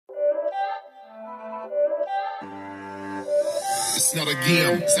It's not a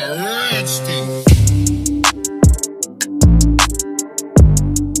game, it's a rich thing.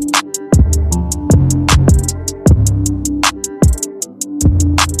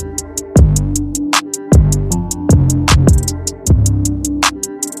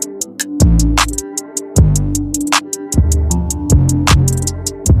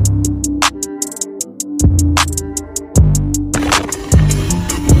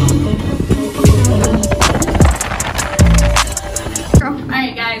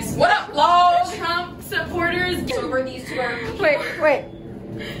 Wait.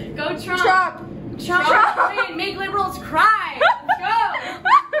 Go Trump. Trump. Win. Make liberals cry. Go.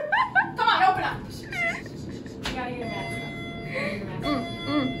 Come on, open up. You gotta get a mask.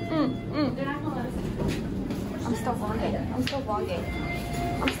 They're not gonna let us. I'm still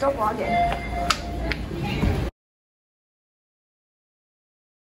vlogging.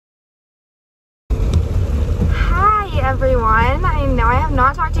 Hi everyone. I know I have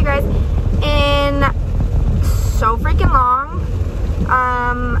not talked to you guys in so freaking long.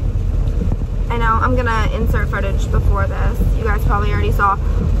 I know I'm gonna insert footage before this. You guys probably already saw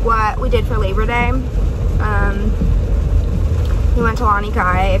what we did for Labor Day. We went to Lani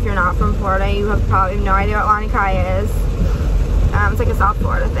Kai. If you're not from Florida, you have probably no idea what Lani Kai is. It's like a South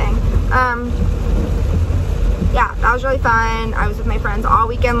Florida thing. Yeah, that was really fun. I was with my friends all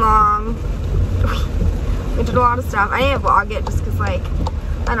weekend long. We did a lot of stuff. I didn't vlog it just because, like,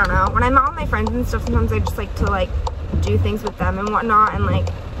 I don't know. When I'm out with my friends and stuff, sometimes I just like to, like, do things with them and whatnot, and, like,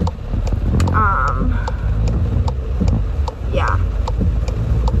 yeah,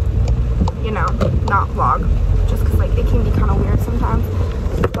 you know, not vlog, just because, like, it can be kind of weird sometimes,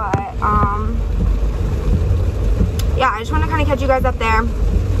 but, yeah, I just want to kind of catch you guys up there.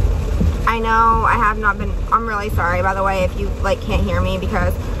 I know I have not been, I'm really sorry, by the way, if you, like, can't hear me,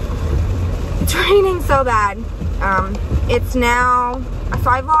 because it's raining so bad. It's now, so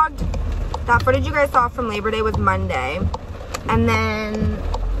I vlogged, that footage you guys saw from Labor Day was Monday, and then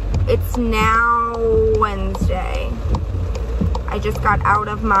it's now Wednesday. I just got out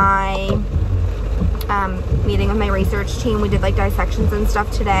of my meeting with my research team. We did like dissections and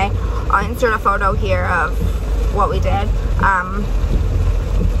stuff today. I'll insert a photo here of what we did.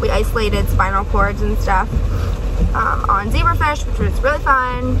 We isolated spinal cords and stuff on zebrafish, which was really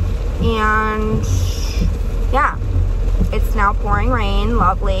fun. And yeah, it's now pouring rain,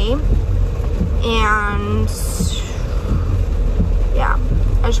 lovely. And yeah,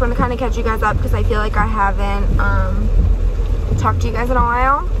 I just want to kind of catch you guys up because I feel like I haven't talked to you guys in a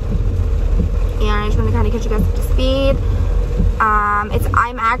while, and I just want to kind of catch you guys up to speed.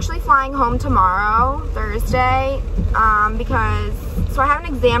 I'm actually flying home tomorrow, Thursday, because so I have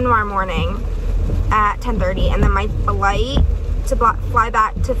an exam tomorrow morning at 10:30, and then my flight to fly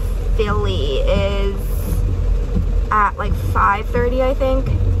back to Philly is at like 5:30, I think.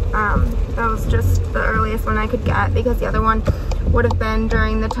 That was just the earliest one I could get because the other one would have been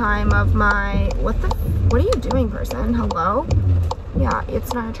during the time of my, what are you doing, person? Hello? Yeah,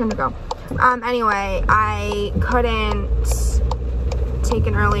 it's not your turn to go. Anyway, I couldn't take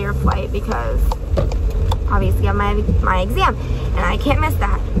an earlier flight because obviously I have my exam and I can't miss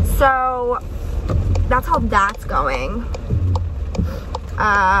that. So that's how that's going.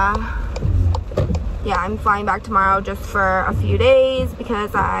 Yeah, I'm flying back tomorrow just for a few days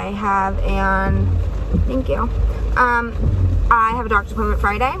because I have thank you. I have a doctor's appointment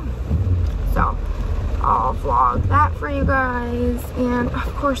Friday, so I'll vlog that for you guys. And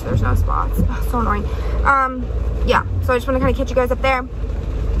of course there's no spots. Oh, so annoying. Yeah, so I just want to kind of catch you guys up there.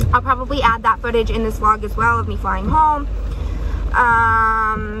 I'll probably add that footage in this vlog as well of me flying home.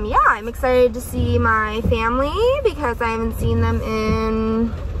 Yeah, I'm excited to see my family because I haven't seen them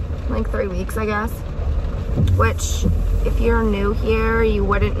in like 3 weeks, I guess. Which, if you're new here, you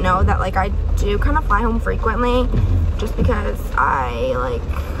wouldn't know that, like, I do kind of fly home frequently just because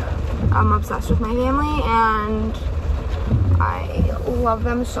I'm obsessed with my family and I love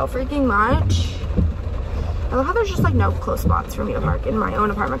them so freaking much. I love how there's just like no close spots for me to park in my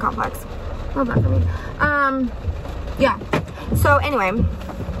own apartment complex. Love that for me. Yeah, so anyway,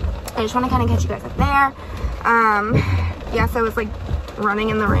 I just want to kind of catch you guys up there. Yes, I was like running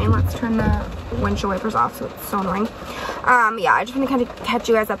in the rain. Let's turn the windshield wipers off so it's so annoying. Yeah, I just want to kind of catch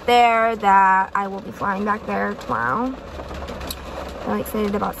you guys up there that I will be flying back there tomorrow. Really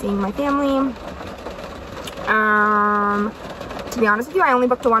excited about seeing my family. To be honest with you, I only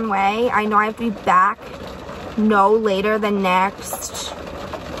booked a one-way. I know I have to be back no later than next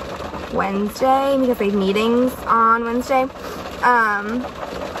Wednesday because I have meetings on Wednesday. I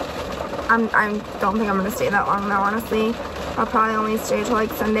don't think I'm gonna stay that long though, honestly. I'll probably only stay till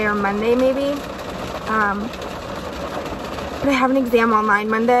like Sunday or Monday maybe. But I have an exam online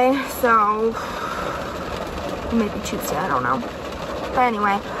Monday, so maybe Tuesday, I don't know. But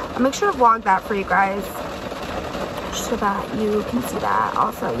anyway, I'll make sure to vlog that for you guys so that you can see that.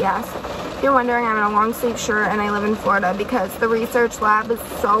 Also, yes, if you're wondering, I'm in a long sleeve shirt and I live in Florida because the research lab is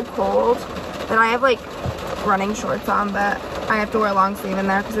so cold that I have like running shorts on, but I have to wear a long sleeve in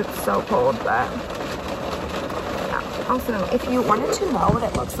there because it's so cold. But yeah. Also, if you wanted to know what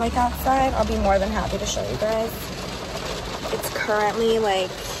it looks like outside, I'll be more than happy to show you guys. It's currently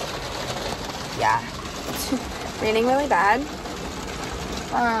like, yeah, it's raining really bad.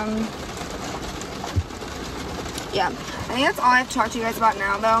 Yeah, I think that's all I have to talk to you guys about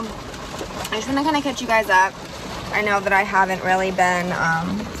now, though. I just want to kind of catch you guys up. I know that I haven't really been,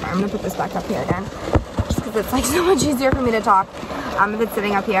 sorry, I'm going to put this back up here again, just because it's like so much easier for me to talk if it's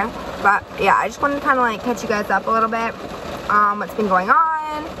sitting up here. But yeah, I just wanted to kind of like catch you guys up a little bit, what's been going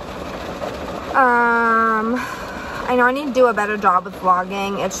on. I know I need to do a better job with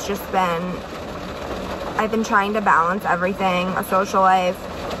vlogging. It's just been, I've been trying to balance everything, a social life,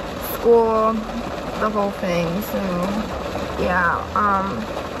 school, the whole thing. So yeah,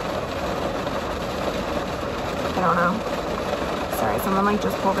 I don't know. Sorry, someone like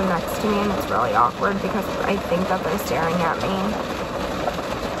just pulled in next to me and it's really awkward because I think that they're staring at me.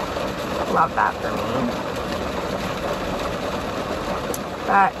 Love that for me.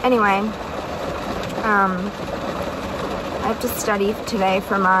 But anyway, I have to study today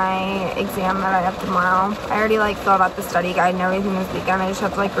for my exam that I have tomorrow. I already like filled out the study guide and everything this weekend. I just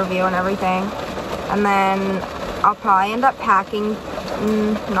have to like review and everything. And then I'll probably end up packing.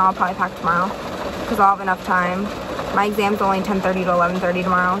 No, I'll probably pack tomorrow because I'll have enough time. My exam's only 10:30 to 11:30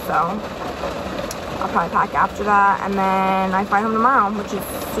 tomorrow, so I'll probably pack after that. And then I fly home tomorrow, which is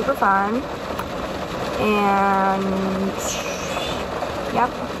super fun. And yep.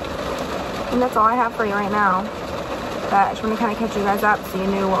 And that's all I have for you right now. But I just want to kind of catch you guys up so you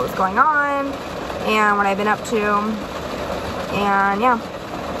knew what was going on and what I've been up to. And yeah,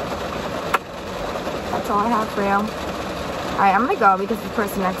 that's all I have for you. Alright, I'm going to go because the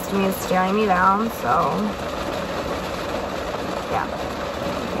person next to me is staring me down. So, yeah.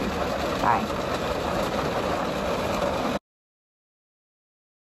 Okay. Bye.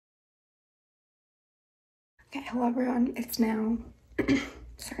 Okay, hello everyone. It's now,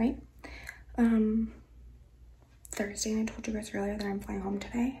 sorry, Thursday, and I told you guys earlier that I'm flying home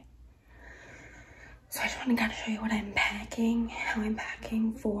today. So I just want to kind of show you what I'm packing, how I'm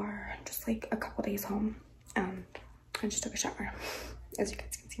packing for just like a couple days home. I just took a shower. As you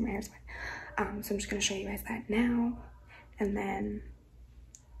guys can see, my hair's wet. So I'm just going to show you guys that now, and then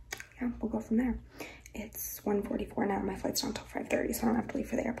yeah, we'll go from there. It's 1:44 now. My flight's not until 5:30, so I don't have to leave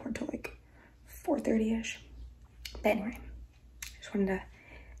for the airport till like 4:30ish. But anyway, I just wanted to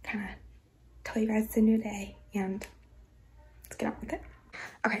kind of tell you guys it's a new day and let's get on with it.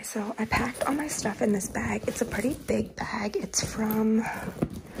 Okay, so I packed all my stuff in this bag. It's a pretty big bag. It's from, let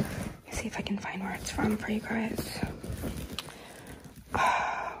me see if I can find where it's from for you guys.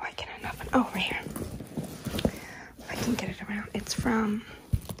 Oh, I cannot find, oh, right here. I can get it around. It's from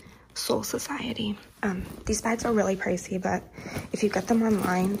Soul Society. These bags are really pricey, but if you get them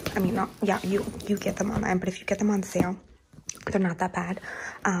online, I mean, not, yeah, you get them online, but if you get them on sale, they're not that bad.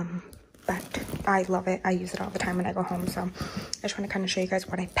 But I love it. I use it all the time when I go home. So I just want to kind of show you guys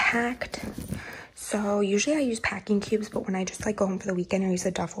what I packed. So usually I use packing cubes, but when I just like go home for the weekend, I use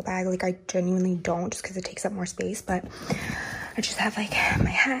a duffel bag. Like I genuinely don't, just because it takes up more space. But I just have like my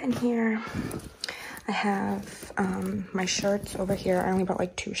hat in here. I have my shirts over here. I only brought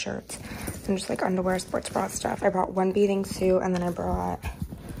like 2 shirts. Some just like underwear, sports bra stuff. I brought 1 bathing suit, and then I brought,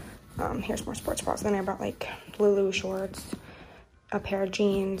 here's more sports bras. Then I brought like Lulu shorts, a pair of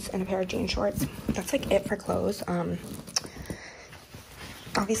jeans, and a pair of jean shorts. That's like it for clothes.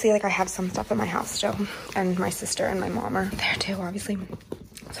 Obviously, like I have some stuff in my house still, and my sister and my mom are there too, obviously.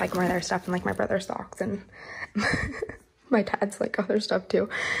 So I can wear their stuff, and like my brother's socks, and my dad's like other stuff too.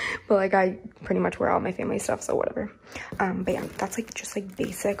 But like I pretty much wear all my family stuff, so whatever. But yeah, that's like just like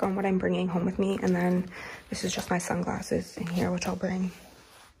basic on what I'm bringing home with me. And then this is just my sunglasses in here, which I'll bring.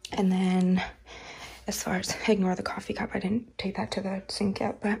 And then as far as, ignore the coffee cup, I didn't take that to the sink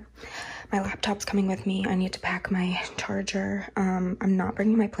yet, but my laptop's coming with me. I need to pack my charger. I'm not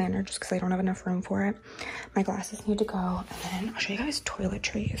bringing my planner just because I don't have enough room for it. My glasses need to go, and then I'll show you guys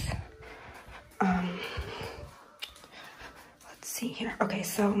toiletries. Let's see here. Okay,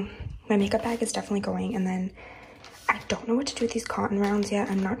 so my makeup bag is definitely going, and then I don't know what to do with these cotton rounds yet.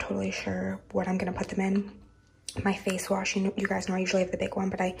 I'm not totally sure what I'm gonna put them in. My face wash, you guys know I usually have the big one,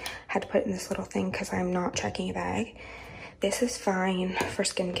 but I had to put it in this little thing because I'm not checking a bag. this is fine for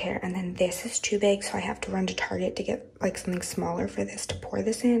skincare, and then this is too big, so I have to run to Target to get like something smaller for this to pour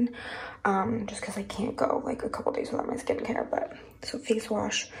this in, just because I can't go like a couple days without my skincare. But so face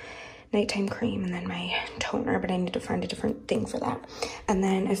wash, nighttime cream, and then my toner, but I need to find a different thing for that. And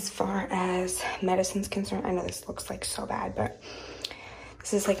then as far as medicine's concerned, I know this looks like so bad, but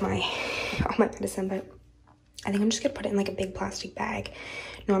this is like all my medicine, but I think I'm just gonna put it in like a big plastic bag.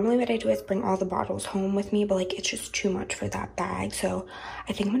 Normally what I do is bring all the bottles home with me, but like it's just too much for that bag. So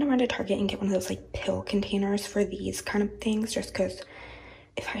I think I'm gonna run to Target and get one of those like pill containers for these kind of things, just because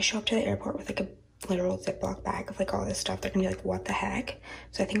if I show up to the airport with like a literal Ziploc bag of like all this stuff, they're gonna be like, what the heck?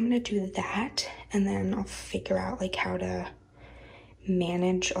 So I think I'm gonna do that, and then I'll figure out like how to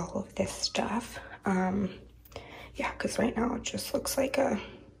manage all of this stuff. Yeah, because right now it just looks like a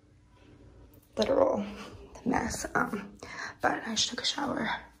literal mess. But I just took a shower,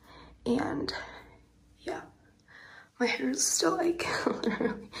 and yeah, my hair is still like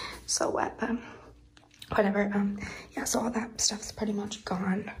literally so wet, but whatever. Yeah, so all that stuff's pretty much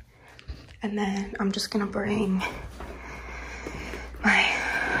gone, and then I'm just gonna bring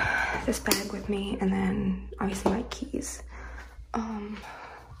this bag with me, and then obviously my keys.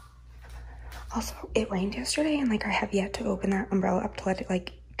 Also, it rained yesterday, and like I have yet to open that umbrella up to let it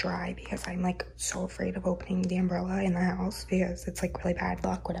like dry, because I'm like so afraid of opening the umbrella in the house because it's like really bad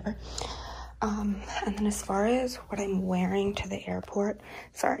luck, whatever. And then as far as what I'm wearing to the airport,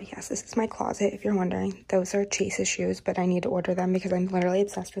 sorry, yes, this is my closet if you're wondering. Those are Chase's shoes, but I need to order them because I'm literally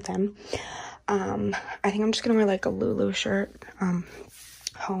obsessed with them. I think I'm just gonna wear like a Lulu shirt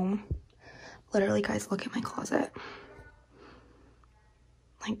home. Literally, guys, look at my closet.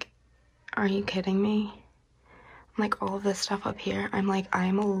 Like, are you kidding me? Like all of this stuff up here, I'm like,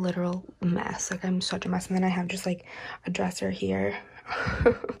 I'm a literal mess. Like, I'm such a mess. And then I have just like a dresser here.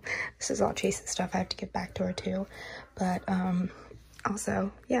 This is all Chase's stuff. I have to get back to her too. But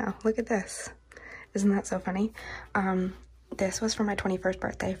also, yeah, look at this. Isn't that so funny? This was for my 21st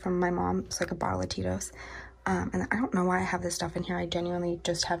birthday from my mom. It's like a bottle of Tito's. And I don't know why I have this stuff in here. I genuinely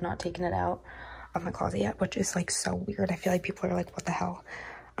just have not taken it out of my closet yet, which is like so weird. I feel like people are like, what the hell?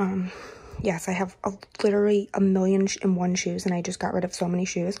 Yes, I have literally 1,000,001 shoes, and I just got rid of so many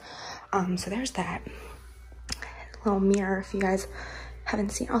shoes. So there's that little mirror if you guys haven't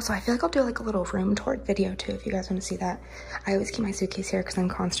seen. Also, I feel like I'll do like a little room tour video too if you guys want to see that. I always keep my suitcase here because I'm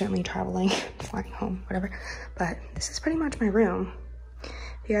constantly traveling, flying home, whatever. But this is pretty much my room.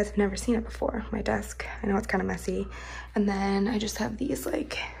 If you guys have never seen it before, my desk. I know it's kind of messy. And then I just have these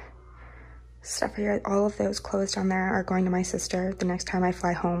like stuff here. All of those clothes down there are going to my sister the next time I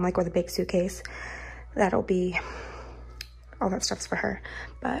fly home, like with a big suitcase. That'll be, all that stuff's for her.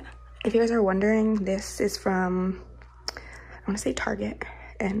 But if you guys are wondering, this is from, I want to say Target,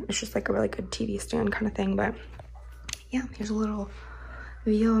 and it's just like a really good TV stand kind of thing. But yeah, here's a little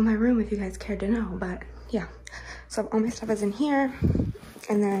view of my room if you guys care to know. But yeah, so all my stuff is in here,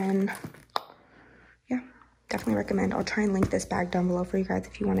 and then yeah, definitely recommend. I'll try and link this bag down below for you guys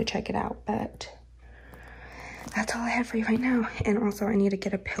if you want to check it out. But that's all I have for you right now. And also, I need to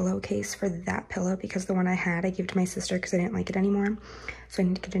get a pillowcase for that pillow because the one I had, I gave to my sister because I didn't like it anymore. So I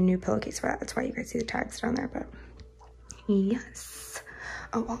need to get a new pillowcase for that. That's why you guys see the tags down there. But yes.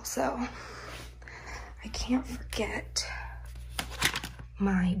 Oh, also, I can't forget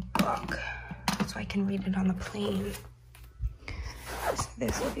my book so I can read it on the plane. So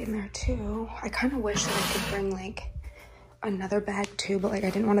this will be in there too. I kind of wish that I could bring like another bag too, but like I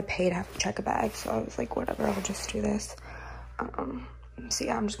didn't want to pay to have to check a bag, so I was like, whatever, I'll just do this. So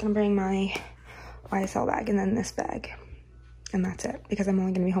yeah, I'm just gonna bring my YSL bag and then this bag, and that's it, because I'm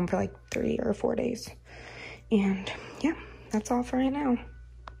only gonna be home for like 3 or 4 days. And yeah, that's all for right now.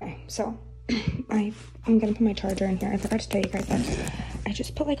 Okay, so I'm gonna put my charger in here. I forgot to tell you guys that I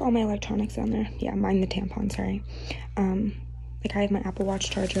just put like all my electronics on there. Yeah, mine the tampon, sorry. Like I have my Apple Watch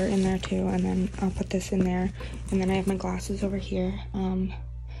charger in there too, and then I'll put this in there, and then I have my glasses over here.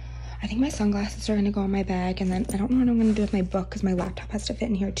 I think my sunglasses are gonna go in my bag, and then I don't know what I'm gonna do with my book because my laptop has to fit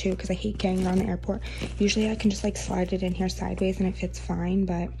in here too, because I hate carrying it on the airport. Usually I can just like slide it in here sideways and it fits fine,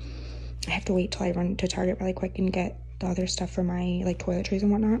 but I have to wait till I run to Target really quick and get the other stuff for my like toiletries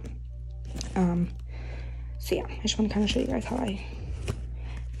and whatnot. So yeah, I just want to kind of show you guys how I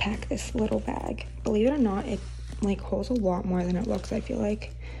pack this little bag. Believe it or not, it like holds a lot more than it looks, I feel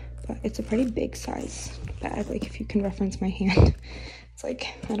like, but it's a pretty big size bag. Like if you can reference my hand, it's like,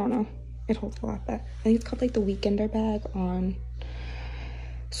 I don't know, it holds a lot. But I think it's called like the Weekender bag on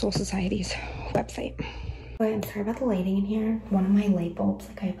Soul Society's website. But I'm sorry about the lighting in here. One of my light bulbs,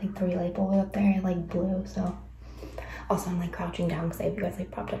 like I have like 3 light bulbs up there, like blue. So also I'm like crouching down because I have you guys like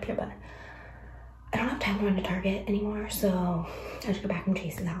propped up here, but I don't have can't run to Target anymore, so I just go back from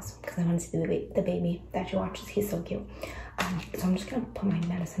Chase's house because I want to see the baby that she watches. He's so cute. So I'm just gonna put my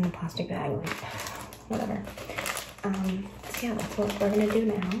medicine in a plastic bag, whatever. So yeah, that's what we're gonna do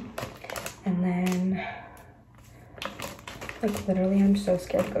now. And then, like, literally, I'm so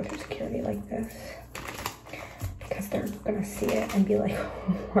scared to go through security like this because they're gonna see it and be like,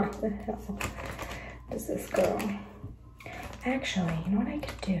 what the hell is this girl? Actually, you know what I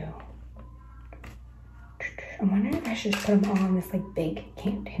could do? I'm wondering if I should just put them all in this like big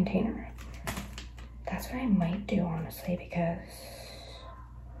container. That's what I might do, honestly, because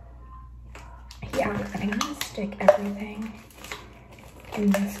yeah, I think I'm gonna stick everything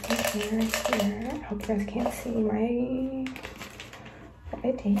in this container here. I hope you guys can't see what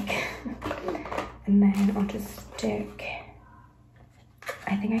I take. And then I'll just stick,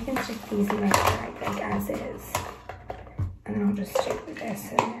 I think I can stick these in my bag like as is. And then I'll just stick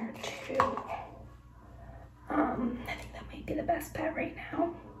this in there too. I think that might be the best bet right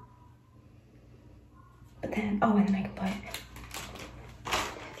now. But then, oh, and then I can put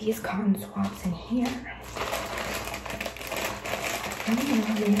these cotton swabs in here. I don't know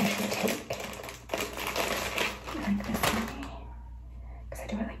how many I should take. Like this many. Because I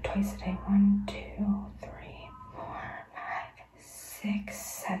do it like twice a day. 1, 2, 3, 4, 5, 6,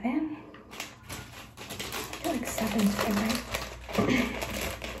 7. I feel like 7's good, right?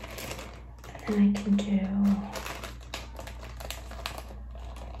 And then I can do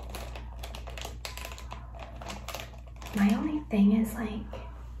my only thing is like,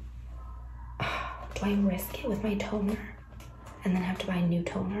 do I risk it with my toner and then have to buy a new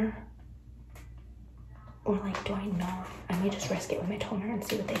toner? Or like, do I not? I might just risk it with my toner and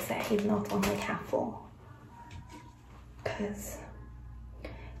see what they say, even though it's only like half full. Because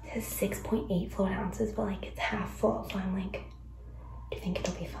it says 6.8 fluid ounces, but like it's half full. So I'm like, do you think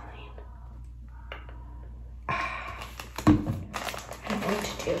it'll be fine? I don't know what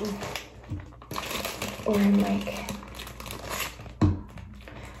to do. Or I'm like,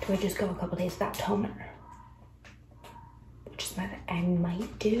 do I just go a couple days without toner? Which is what I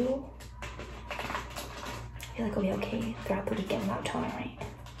might do. I feel like I'll be okay throughout the weekend without toner, right?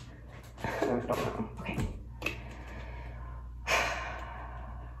 I don't know. Okay.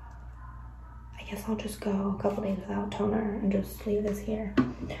 I guess I'll just go a couple days without toner and just leave this here.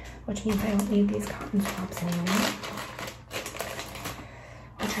 Which means I don't need these cotton swabs anymore.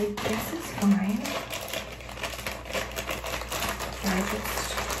 Which I guess is fine. I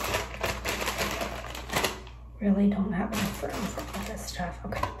just really don't have enough room for all this stuff.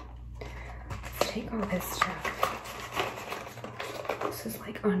 Okay, let's take all this stuff. This is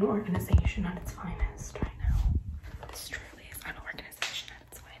like unorganization at its finest right now. This truly is unorganization at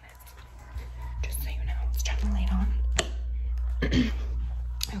its finest. Just so you know, it's turning late on.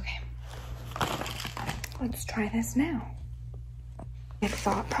 Okay, let's try this now. My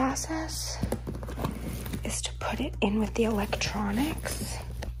thought process is to put it in with the electronics.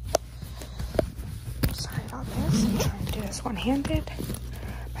 Sorry about this, I'm trying to do this one-handed.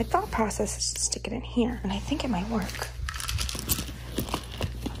 My thought process is to stick it in here, and I think it might work.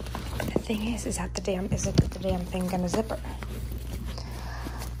 But the thing is that the damn thing gonna zipper?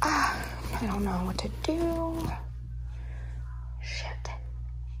 I don't know what to do. Shit.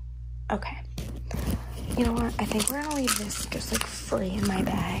 Okay. You know what? I think we're gonna leave this just like free in my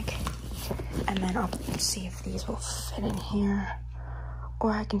bag. And then I'll see if these will fit in here.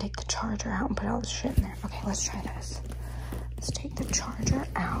 Or I can take the charger out and put all this shit in there. Okay, let's try this. Let's take the charger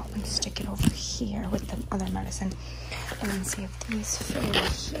out and stick it over here with the other medicine. And then see if these fit in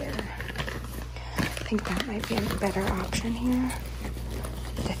here. I think that might be a better option here.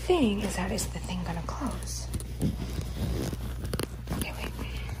 But the thing is that, is the thing gonna close? Okay, wait.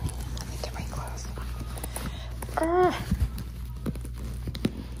 Let me get my clothes.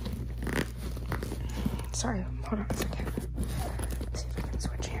 Sorry, hold on a second. Let's see if I can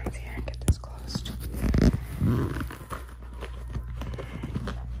switch hands here and get this closed.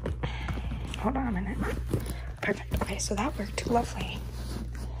 Hold on a minute. Perfect. Okay, so that worked lovely.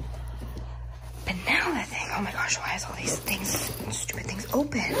 But now the thing, oh my gosh, why is all these things, stupid things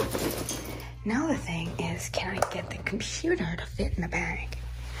open? Now the thing is, can I get the computer to fit in the bag?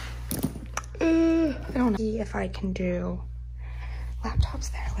 I don't know. See if I can do laptops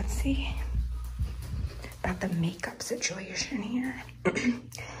there. Let's see about the makeup situation here. I'm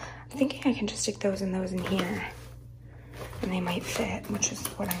thinking I can just stick those and those in here, and they might fit, which is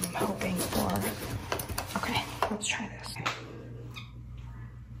what I'm hoping for. Okay, let's try this.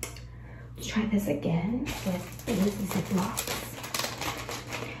 Let's try this again with these Ziplocs.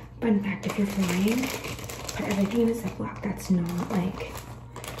 But in fact, if you're flying, put everything in a Ziploc that's not like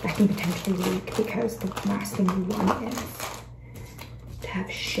I think potentially leak, because the last thing you want is to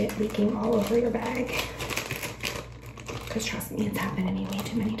have shit leaking all over your bag. Because trust me, it's happened to me way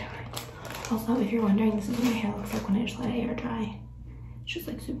too many times. Also, if you're wondering, this is what my hair looks like when I just let it air dry. It's just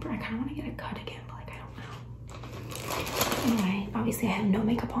like super, I kind of want to get a cut again, but like I don't know. Anyway, obviously I have no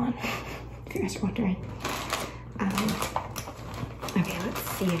makeup on, if you guys are wondering. Okay, let's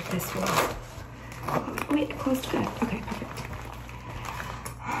see if this will, oh wait, it closed good. Okay, perfect.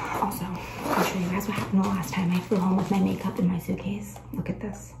 Also, I'll show you guys what happened the last time I flew home with my makeup in my suitcase. Look at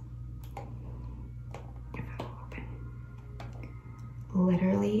this.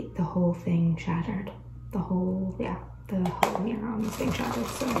 Literally, the whole thing shattered. The whole mirror on this thing shattered,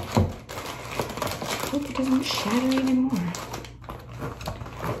 so I hope it doesn't shatter even more.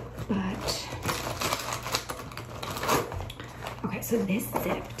 But, okay, so this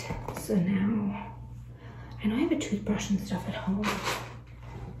zipped. So now, I know I have a toothbrush and stuff at home.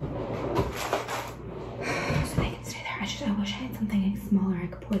 So they can stay there. I wish I had something like smaller I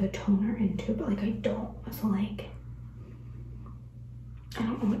could pour the toner into, but like I don't. So like, I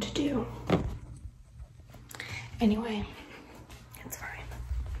don't know what to do. Anyway, it's fine.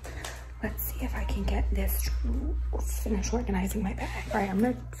 Let's see if I can get this finish organizing my bag. All right, I'm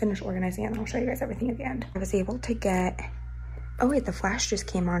gonna finish organizing it and I'll show you guys everything at the end. I was able to get, oh wait, the flash just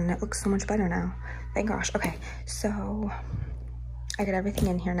came on and it looks so much better now. Thank gosh. Okay, so I got everything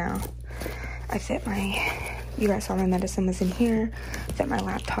in here now. I fit you guys saw my medicine was in here. Fit my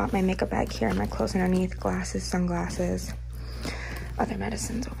laptop, my makeup bag here, my clothes underneath, glasses, sunglasses, other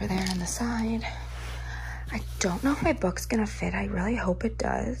medicines over there on the side. I don't know if my book's gonna fit. I really hope it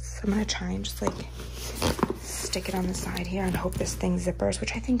does. I'm gonna try and just like stick it on the side here and hope this thing zippers,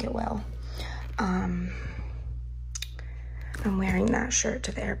 which I think it will. I'm wearing that shirt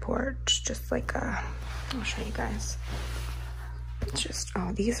to the airport. It's just like I'll show you guys. It's just,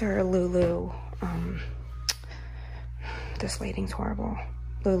 oh, these are Lulu. This lighting's horrible.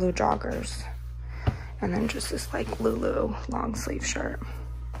 Lulu joggers. And then just this like Lulu long sleeve shirt.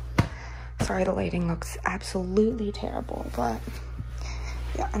 Sorry, the lighting looks absolutely terrible, but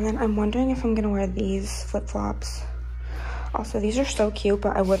yeah. And then I'm wondering if I'm gonna wear these flip-flops. Also, these are so cute,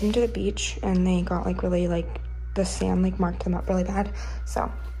 but I wore them to the beach and they got like really like, the sand like marked them up really bad.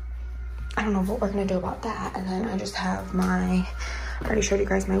 So I don't know what we're gonna do about that. And then I just have I already showed you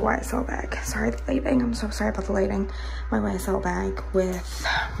guys my YSL bag. Sorry, the lighting, I'm so sorry about the lighting. My YSL bag with,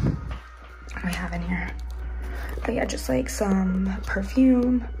 what do I have in here? Oh yeah, just like some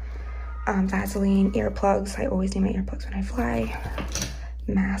perfume, Vaseline, earplugs. I always need my earplugs when I fly.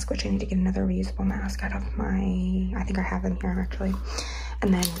 Mask, which I need to get another reusable mask out of I think I have them here actually.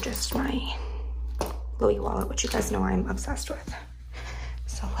 And then just my Louis wallet, which you guys know I'm obsessed with.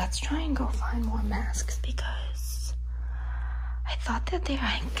 So let's try and go find more masks because I thought that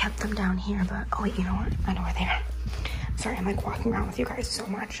I kept them down here, but oh wait, you know what? I know where they are. Sorry, I'm like walking around with you guys so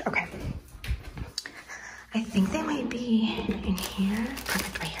much. Okay. I think they might be in here.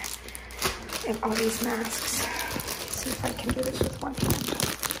 Perfect, right here. I have all these masks. Let's see if I can do this with one hand.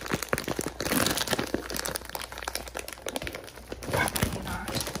 Probably not.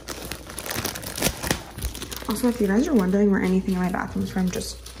 Also, if you guys are wondering where anything in my bathroom's from,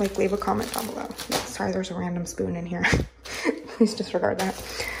 just like leave a comment down below. Sorry, there's a random spoon in here. Please disregard that.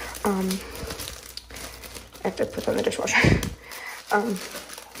 I have to put them in the dishwasher.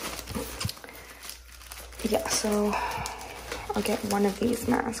 Yeah, so I'll get one of these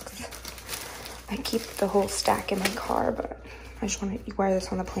masks. I keep the whole stack in my car, but I just want to wear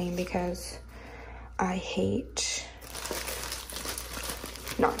this on the plane because I hate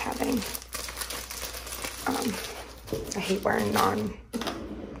not having, I hate wearing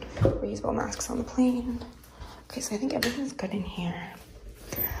non-reusable masks on the plane. Okay, so I think everything's good in here.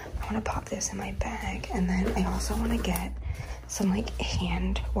 I want to pop this in my bag, and then I also want to get some like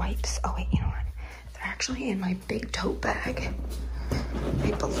hand wipes. Oh wait, you know what? They're actually in my big tote bag,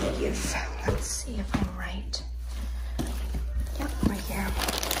 I believe. Let's see if I'm right. Yep, right here.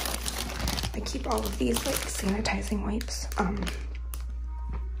 I keep all of these like sanitizing wipes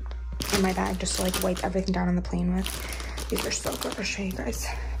in my bag just to like wipe everything down on the plane with. These are so good. I'll show you guys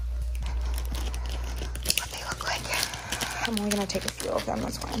what they look like. I'm only gonna take a few of them,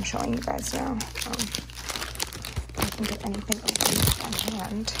 that's why I'm showing you guys now. I can get anything open on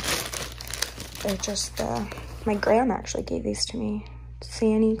hand. They're just, my gram actually gave these to me.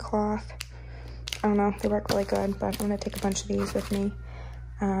 Sani cloth. I don't know, they work really good, but I'm gonna take a bunch of these with me.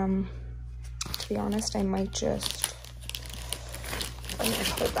 To be honest, I might just bring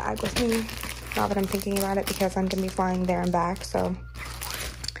this whole bag with me, now that I'm thinking about it, because I'm gonna be flying there and back, so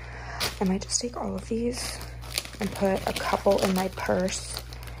I might just take all of these and put a couple in my purse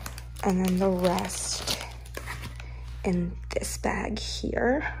And then the rest in this bag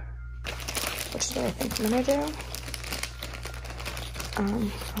here, which is what I think I'm gonna do.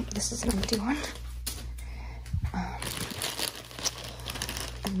 Oh, this is an empty one.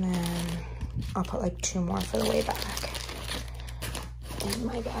 And then I'll put like 2 more for the way back in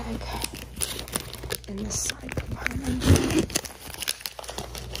my bag in this side compartment.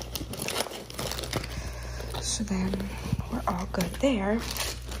 So then we're all good there.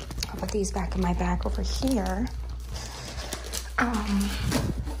 I'll put these back in my bag over here.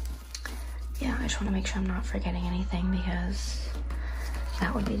 Yeah, I just want to make sure I'm not forgetting anything because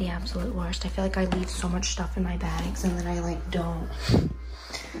that would be the absolute worst. I feel like I leave so much stuff in my bags and then I like don't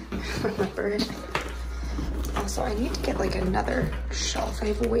remember it. Also, I need to get like another shelf. I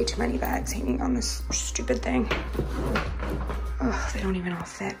have way too many bags hanging on this stupid thing. Ugh, they don't even all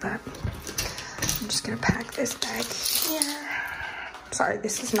fit, but I'm just gonna pack this bag here. Sorry,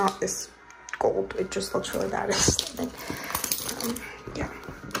 this is not this gold. It just looks really bad. Yeah.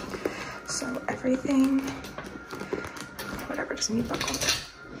 So everything, whatever doesn't need buckled.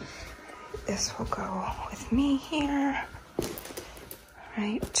 This will go with me here.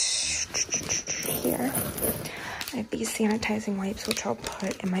 Right here. I have these sanitizing wipes, which I'll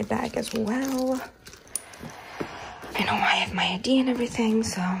put in my bag as well. I know I have my ID and everything,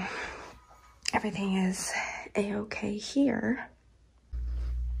 so everything is a-okay here.